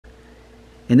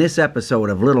In this episode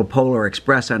of Little Polar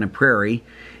Express on the Prairie,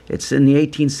 it's in the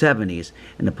 1870s,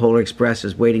 and the Polar Express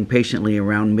is waiting patiently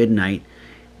around midnight.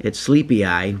 It's Sleepy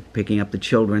Eye, picking up the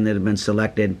children that have been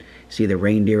selected. See the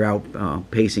reindeer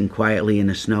out pacing quietly in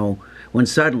the snow, when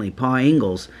suddenly Pa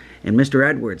Ingalls and Mr.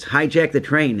 Edwards hijack the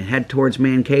train and head towards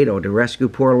Mankato to rescue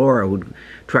poor Laura, who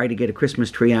tried to get a Christmas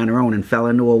tree on her own and fell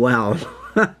into a well.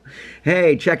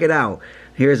 Hey, check it out.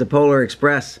 Here's a Polar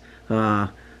Express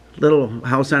Little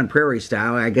House on Prairie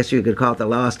style. I guess you could call it the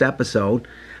lost episode.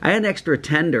 I had an extra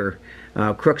tender,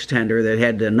 Crooks tender, that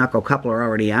had the knuckle coupler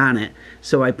already on it,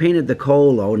 so I painted the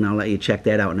coal load, and I'll let you check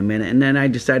that out in a minute. And then I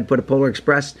decided to put a Polar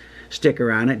Express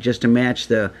sticker on it just to match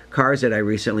the cars that I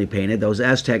recently painted, those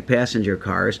Eztec passenger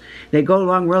cars. They go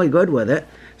along really good with it.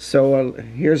 So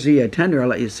here's the tender. I'll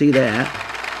let you see that.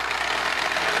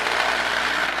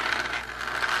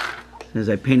 As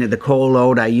I painted the coal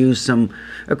load, I used some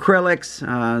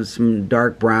acrylics, some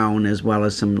dark brown, as well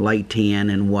as some light tan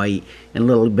and white, and a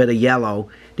little bit of yellow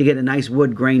to get a nice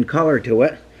wood grain color to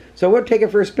it. So we'll take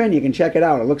it for a spin. You can check it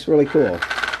out. It looks really cool.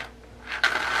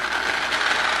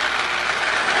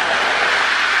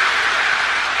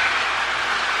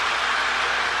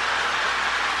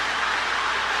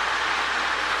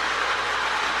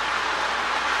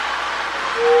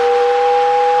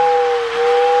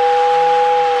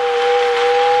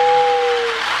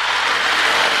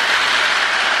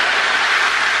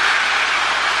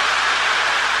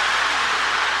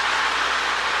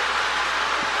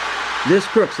 This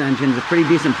Crooks engine is a pretty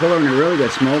decent puller and a really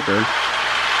good smoker.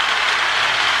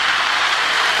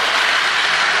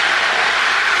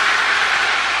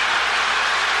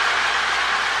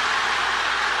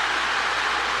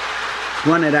 It's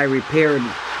one that I repaired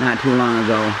not too long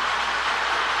ago.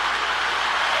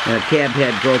 The cab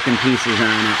had broken pieces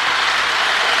on it.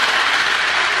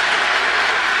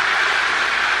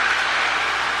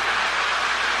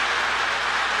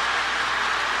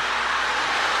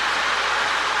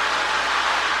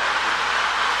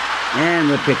 And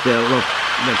we'll pick the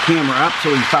camera up so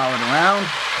we can follow it around.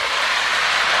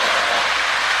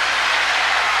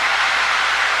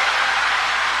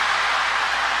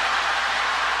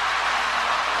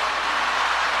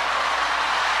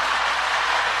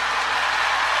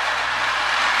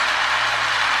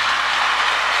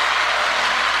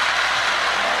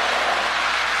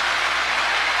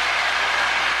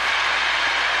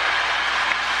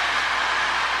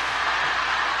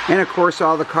 And of course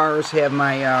all the cars have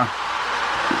my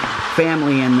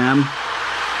family in them.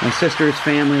 My sister's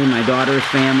family, my daughter's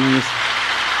families.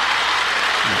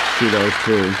 Let's see those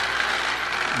two.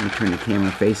 Let me turn the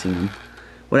camera facing them.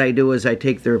 What I do is I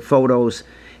take their photos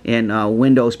in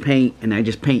Windows Paint, and I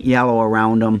just paint yellow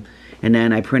around them, and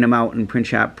then I print them out in Print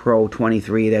Shop Pro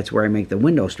 23. That's where I make the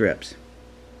window strips.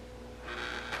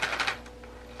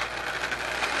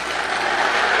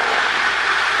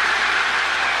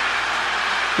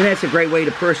 And that's a great way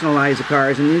to personalize the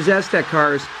cars. And these Eztec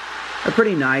cars are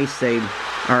pretty nice. They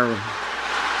are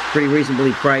pretty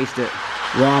reasonably priced at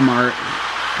Walmart.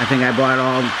 I think I bought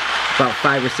about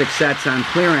 5 or 6 sets on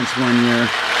clearance one year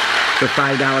for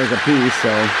 $5 a piece. So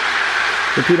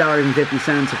for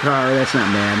 $2.50 a car, that's not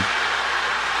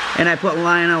bad. And I put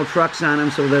Lionel trucks on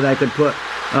them so that I could put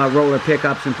roller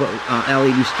pickups and put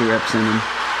LED strips in them.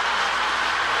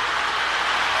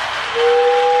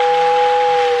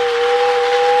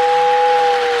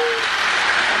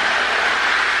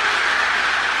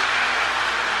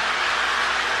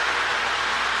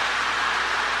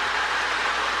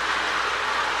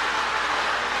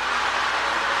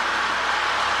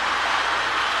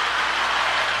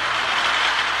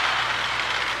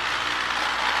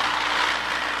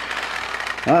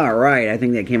 Alright, I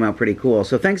think that came out pretty cool.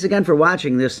 So thanks again for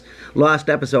watching this lost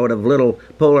episode of Little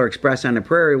Polar Express on the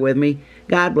Prairie with me.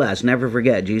 God bless. Never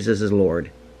forget, Jesus is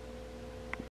Lord.